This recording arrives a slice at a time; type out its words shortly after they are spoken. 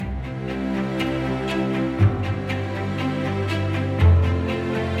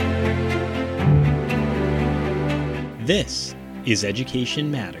This is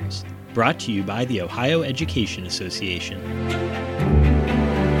Education Matters, brought to you by the Ohio Education Association.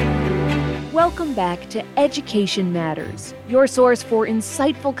 Welcome back to Education Matters, your source for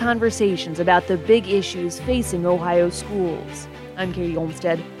insightful conversations about the big issues facing Ohio schools. I'm Katie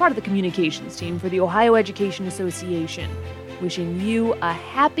Olmstead, part of the communications team for the Ohio Education Association, wishing you a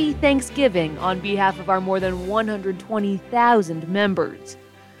happy Thanksgiving on behalf of our more than 120,000 members.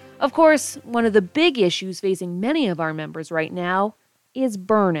 Of course, one of the big issues facing many of our members right now is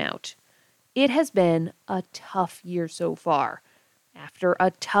burnout. It has been a tough year so far, after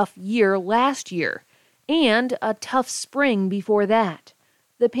a tough year last year, and a tough spring before that.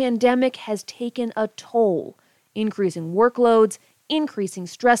 The pandemic has taken a toll, increasing workloads, increasing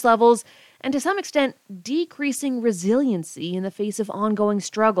stress levels, and to some extent, decreasing resiliency in the face of ongoing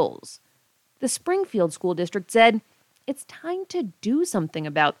struggles. The Springfield School District said, it's time to do something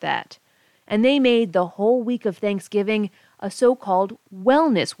about that. And they made the whole week of Thanksgiving a so-called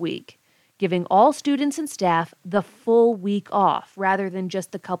Wellness Week, giving all students and staff the full week off rather than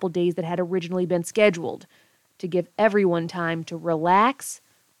just the couple days that had originally been scheduled, to give everyone time to relax,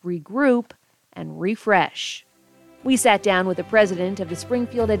 regroup, and refresh. We sat down with the president of the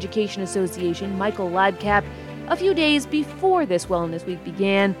Springfield Education Association, Michael Leibkap, a few days before this Wellness Week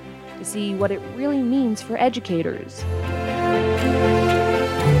began to see what it really means for educators.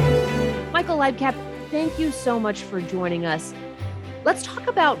 Michael Leibkap, thank you so much for joining us. Let's talk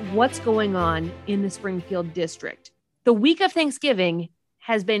about what's going on in the Springfield district. The week of Thanksgiving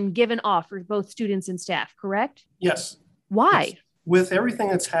has been given off for both students and staff, correct? Yes. Why? Yes. With everything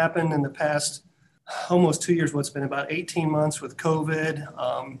that's happened in the past almost 2 years, what's been about 18 months with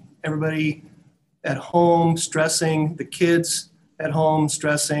COVID, everybody at home stressing, the kids at home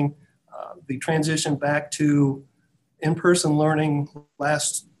stressing, the transition back to in-person learning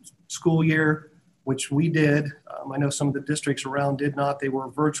last school year, which we did. I know some of the districts around did not. They were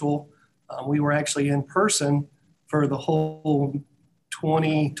virtual. We were actually in person for the whole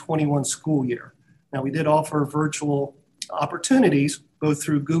 2021 school year. Now, we did offer virtual opportunities, both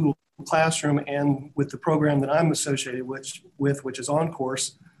through Google Classroom and with the program that I'm associated with, which is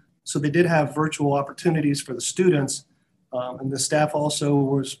OnCourse. So they did have virtual opportunities for the students, and the staff also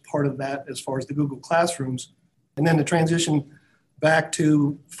was part of that as far as the Google Classrooms. And then the transition back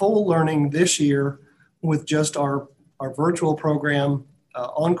to full learning this year with just our virtual program,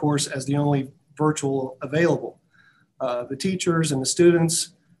 OnCourse, as the only virtual available. The teachers and the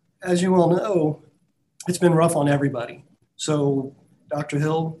students, as you well know, it's been rough on everybody. So Dr.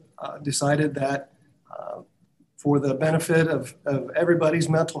 Hill decided that for the benefit of everybody's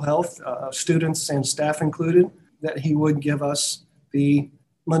mental health, students and staff included, that he would give us the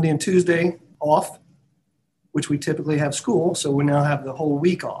Monday and Tuesday off, which we typically have school. So we now have the whole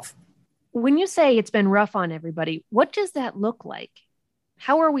week off. When you say it's been rough on everybody, what does that look like?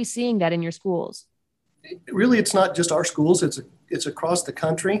 How are we seeing that in your schools? Really, it's not just our schools. It's across the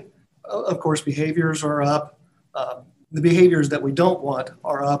country. Of course, behaviors are up. The behaviors that we don't want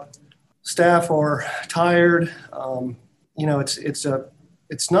are up. Staff are tired.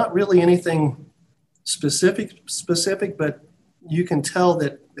 It's not really anything specific, but you can tell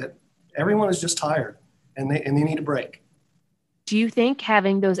that everyone is just tired and they need a break. Do you think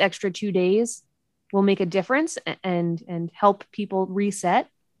having those extra 2 days will make a difference and help people reset?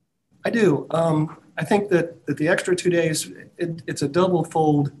 I do. I think that the extra 2 days, it's a double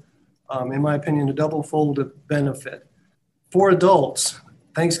fold, in my opinion, a double fold of benefit. For adults,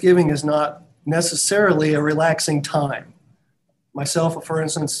 Thanksgiving is not necessarily a relaxing time. Myself, for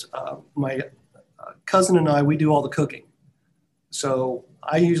instance, my cousin and I, we do all the cooking. So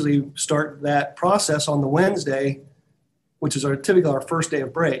I usually start that process on the Wednesday, which is typically our first day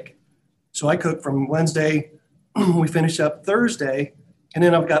of break. So I cook from Wednesday, we finish up Thursday, and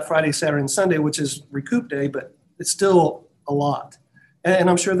then I've got Friday, Saturday, and Sunday, which is recoup day, but it's still a lot. And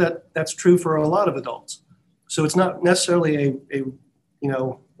I'm sure that that's true for a lot of adults. So it's not necessarily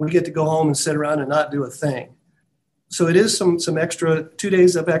we get to go home and sit around and not do a thing. So it is some extra 2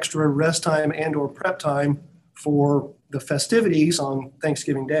 days of extra rest time and or prep time for the festivities on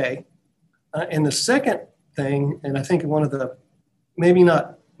Thanksgiving Day. And the second thing, and I think one of the maybe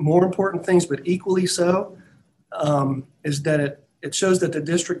not more important things, but equally so, is that it shows that the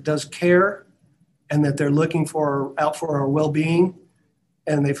district does care and that they're looking out for our well-being,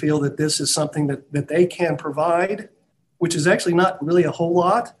 and they feel that this is something that they can provide, which is actually not really a whole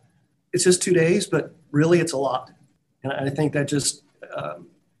lot. It's just 2 days, but really it's a lot. And I think that just,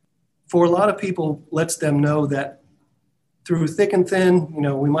 for a lot of people, lets them know that through thick and thin,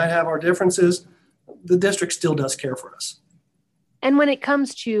 we might have our differences, the district still does care for us. And when it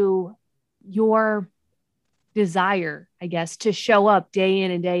comes to your desire, I guess, to show up day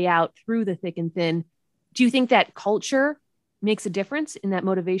in and day out through the thick and thin. Do you think that culture makes a difference in that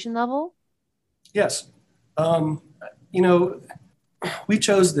motivation level? Yes. Um, you know, we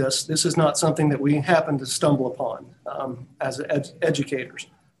chose this. This is not something that we happened to stumble upon as educators.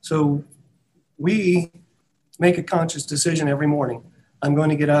 So we make a conscious decision every morning. I'm going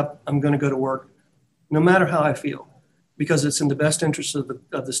to get up, I'm going to go to work, no matter how I feel, because it's in the best interest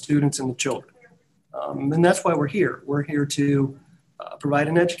of the students and the children. And that's why we're here. We're here to provide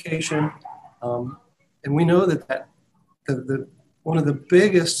an education. And we know that one of the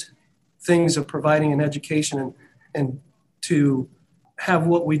biggest things of providing an education and to have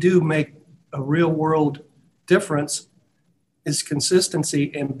what we do make a real world difference is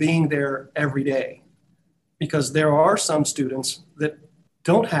consistency and being there every day. Because there are some students that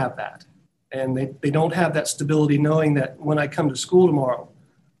don't have that. And they don't have that stability knowing that when I come to school tomorrow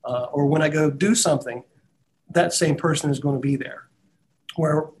or when I go do something, that same person is going to be there.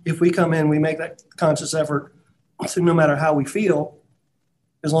 Where if we come in, we make that conscious effort to no matter how we feel,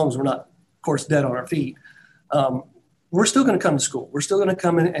 as long as we're not, of course, dead on our feet, we're still going to come to school. We're still going to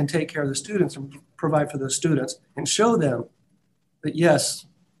come in and take care of the students and provide for those students and show them that, yes,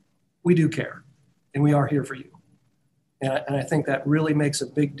 we do care and we are here for you. And I think that really makes a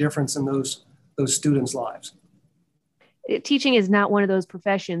big difference in those students' lives. Teaching is not one of those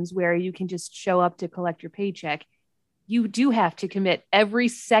professions where you can just show up to collect your paycheck. You do have to commit every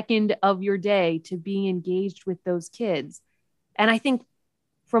second of your day to being engaged with those kids. And I think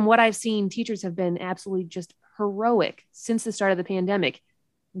from what I've seen, teachers have been absolutely just heroic since the start of the pandemic.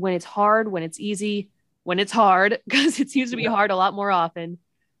 When it's hard, when it's easy, when it's hard, because it seems to be hard a lot more often.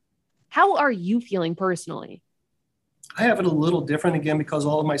 How are you feeling personally? I have it a little different again because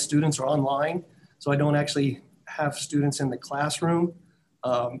all of my students are online. So I don't actually have students in the classroom.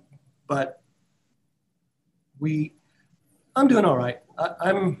 But I'm doing all right.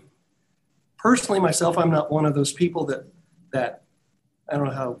 I'm personally myself, I'm not one of those people that I don't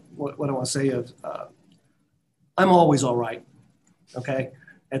know what I want to say is, I'm always all right. Okay.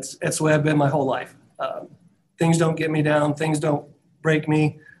 That's the way I've been my whole life. Things don't get me down. Things don't break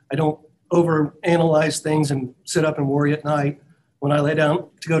me. I don't overanalyze things and sit up and worry at night. When I lay down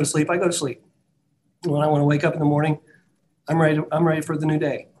to go to sleep, I go to sleep. When I want to wake up in the morning, I'm ready for the new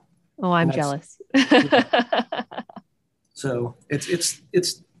day. Oh, I'm jealous. So it's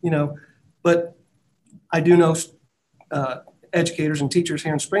but I do know educators and teachers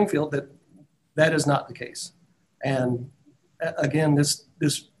here in Springfield that is not the case. And again, this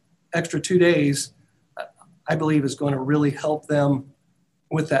extra 2 days, I believe is going to really help them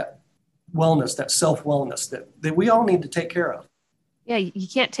with that wellness, that self-wellness that we all need to take care of. Yeah, you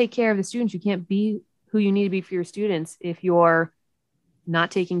can't take care of the students. You can't be who you need to be for your students if you're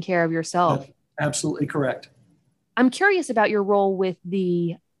not taking care of yourself. That's absolutely correct. I'm curious about your role with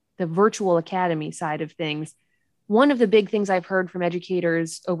the virtual academy side of things. One of the big things I've heard from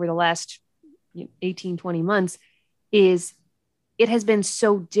educators over the last 18, 20 months is it has been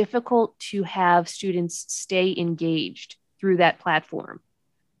so difficult to have students stay engaged through that platform.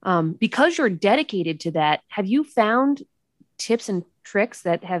 Because you're dedicated to that, have you found tips and tricks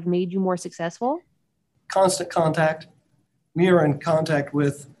that have made you more successful? Constant contact. We are in contact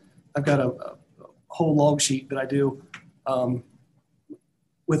with, I've got a whole log sheet that I do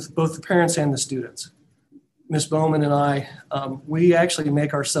with both the parents and the students. Ms. Bowman and I, we actually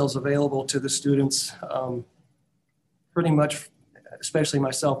make ourselves available to the students pretty much, especially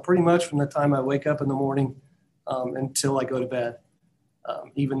myself, pretty much from the time I wake up in the morning until I go to bed.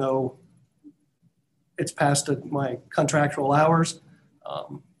 Even though it's past my contractual hours,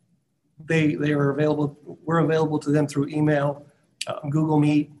 they are available. We're available to them through email, Google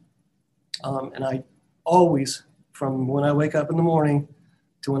Meet, and I always, from when I wake up in the morning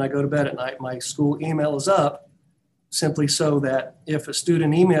to when I go to bed at night, my school email is up, simply so that if a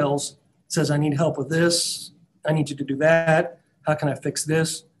student emails, says, I need help with this, I need you to do that, how can I fix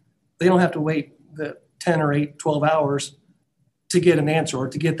this? They don't have to wait the 10 or 8, 12 hours to get an answer or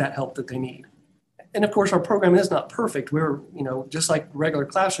to get that help that they need. And of course, our program is not perfect. We're, just like regular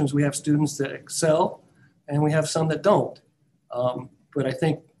classrooms, we have students that excel and we have some that don't. But I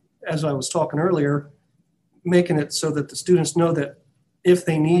think, as I was talking earlier, making it so that the students know that if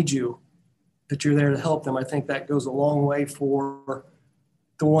they need you, that you're there to help them, I think that goes a long way for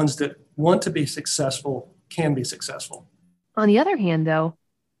the ones that want to be successful, can be successful. On the other hand, though,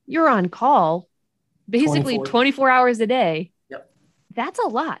 you're on call basically 24 hours a day. Yep. That's a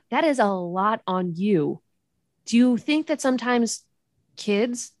lot. That is a lot on you. Do you think that sometimes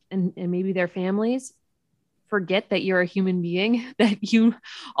kids and maybe their families forget that you're a human being, that you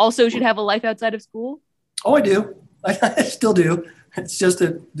also should have a life outside of school? Oh, I do. I still do. It's just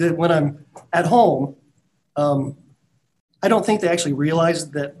that when I'm at home, um, I don't think they actually realize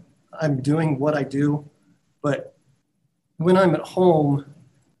that I'm doing what I do. But when I'm at home,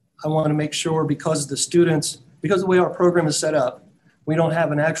 I want to make sure because because of the way our program is set up, we don't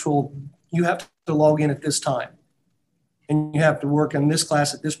have an actual, you have to log in at this time and you have to work in this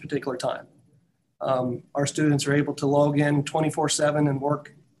class at this particular time. Our students are able to log in 24/7 and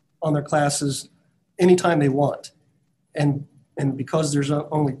work on their classes anytime they want. And because there's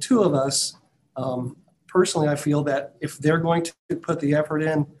only two of us, personally, I feel that if they're going to put the effort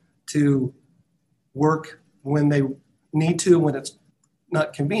in to work when they need to, when it's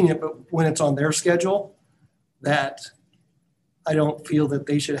not convenient, but when it's on their schedule, that I don't feel that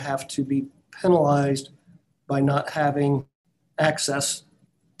they should have to be penalized by not having access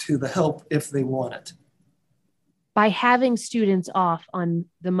to the help if they want it. By having students off on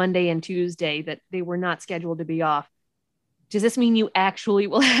the Monday and Tuesday that they were not scheduled to be off, does this mean you actually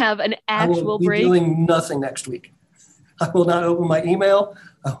will have an actual break? I will be doing nothing next week. I will not open my email.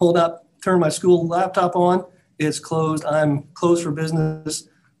 I will not turn my school laptop on. It's closed. I'm closed for business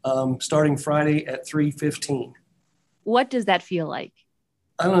starting Friday at 3:15. What does that feel like?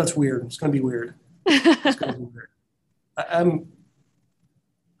 I don't know. It's weird. It's going to be weird. It's going to be weird.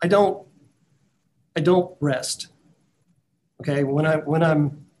 I don't rest. Okay. When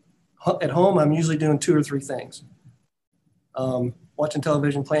I'm at home, I'm usually doing 2 or 3 things. Watching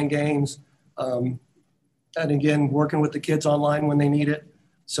television, playing games, and again, working with the kids online when they need it.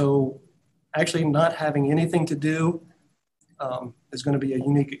 So actually not having anything to do is going to be a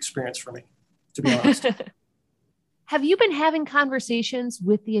unique experience for me, to be honest. Have you been having conversations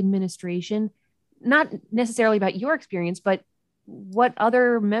with the administration, not necessarily about your experience, but what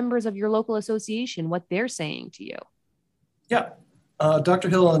other members of your local association, what they're saying to you? Yeah. Dr.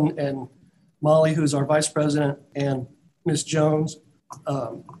 Hill and Molly, who's our vice president, and Miss Jones,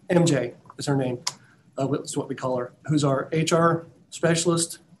 MJ is her name, that's what we call her, who's our HR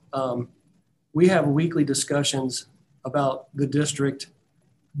specialist. We have weekly discussions about the district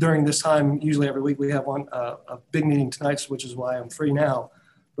during this time. Usually every week we have a big meeting tonight, which is why I'm free now.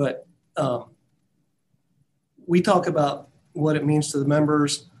 But we talk about what it means to the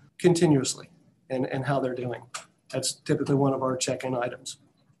members continuously and how they're doing. That's typically one of our check-in items.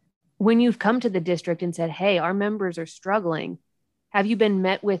 When you've come to the district and said, hey, our members are struggling, have you been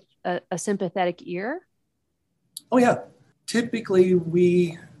met with a sympathetic ear? Oh, yeah. Typically,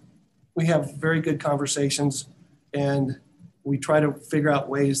 we have very good conversations, and we try to figure out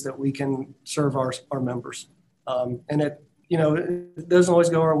ways that we can serve our members. And it doesn't always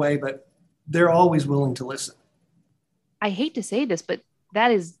go our way, but they're always willing to listen. I hate to say this, but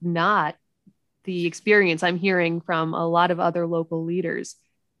that is not the experience I'm hearing from a lot of other local leaders.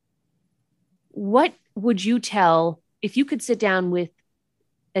 What would you tell if you could sit down with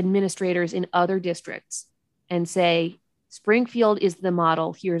administrators in other districts and say, Springfield is the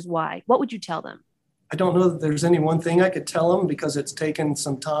model, here's why? What would you tell them? I don't know that there's any one thing I could tell them because it's taken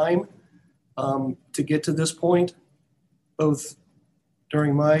some time to get to this point, both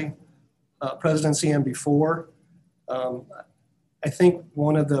during my presidency and before. I think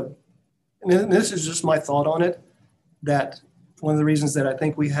and this is just my thought on it, that one of the reasons that I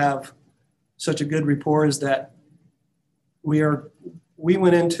think we have such a good rapport is that we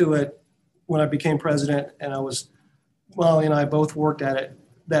went into it when I became president, and Molly and I both worked at it,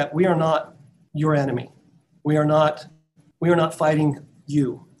 that we are not your enemy. We are not fighting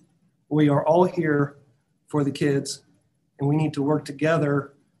you. We are all here for the kids, and we need to work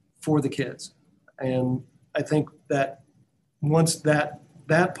together for the kids. And I think that once that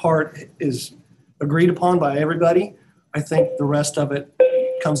part is agreed upon by everybody, I think the rest of it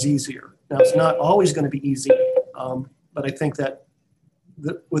comes easier. Now, it's not always going to be easy, but I think that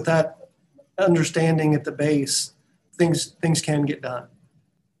with that understanding at the base, things can get done.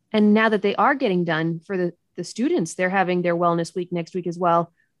 And now that they are getting done for the students, they're having their wellness week next week as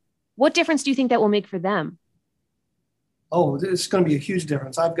well. What difference do you think that will make for them? Oh, it's going to be a huge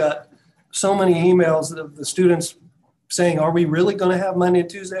difference. I've got so many emails of the students saying, are we really going to have Monday and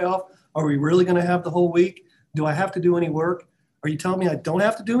Tuesday off? Are we really going to have the whole week? Do I have to do any work? Are you telling me I don't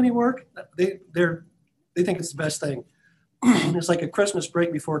have to do any work? They think it's the best thing. It's like a Christmas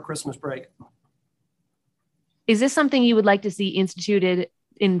break before a Christmas break. Is this something you would like to see instituted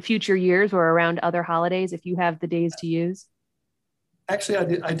in future years or around other holidays if you have the days to use?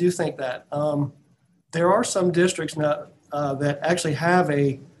 Actually, I do think that. There are some districts now that actually have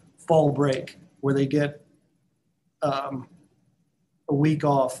a fall break where they get a week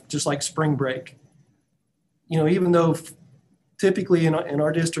off, just like spring break. Even though typically in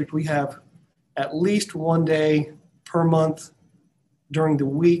our district we have at least one day per month during the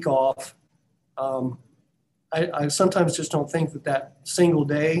week off. I sometimes just don't think that single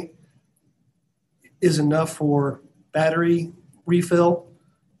day is enough for battery refill,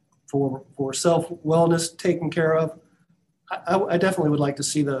 for self-wellness taken care of. I definitely would like to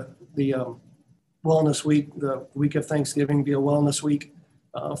see the wellness week, the week of Thanksgiving, be a wellness week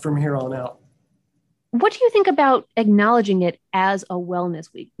from here on out. What do you think about acknowledging it as a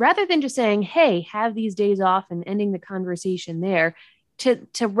wellness week rather than just saying, hey, have these days off and ending the conversation there,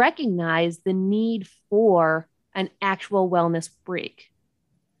 to recognize the need for an actual wellness break?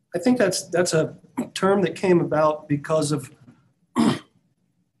 I think that's a term that came about because of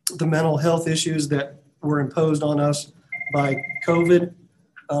the mental health issues that were imposed on us by COVID.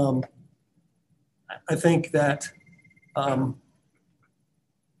 I think that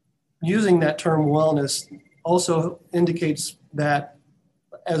using that term wellness also indicates that,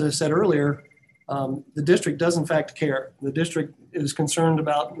 as I said earlier, the district does in fact care. The district is concerned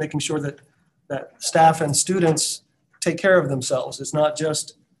about making sure that staff and students take care of themselves. It's not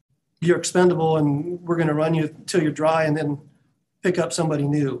just you're expendable and we're going to run you till you're dry and then pick up somebody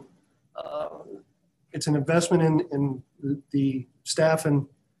new. It's an investment in the staff and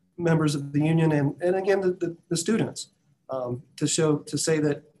members of the union and again, the students to say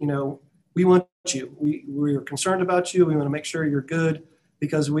that, we want you. We're concerned about you. We want to make sure you're good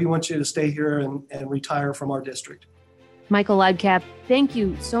because we want you to stay here and retire from our district. Michael Leibkap, thank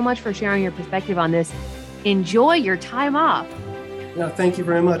you so much for sharing your perspective on this. Enjoy your time off. Yeah, thank you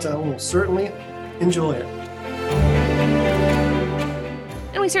very much. I will certainly enjoy it.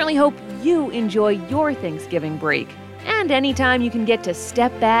 And we certainly hope you enjoy your Thanksgiving break and anytime you can get to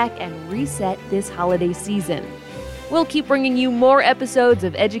step back and reset this holiday season. We'll keep bringing you more episodes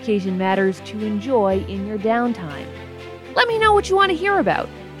of Education Matters to enjoy in your downtime. Let me know what you want to hear about.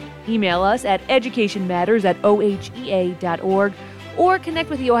 Email us at educationmatters@ohea.org or connect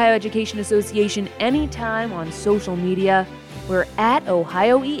with the Ohio Education Association anytime on social media. We're at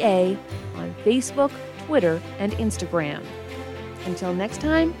OhioEA on Facebook, Twitter, and Instagram. Until next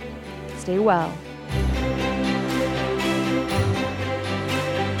time, stay well.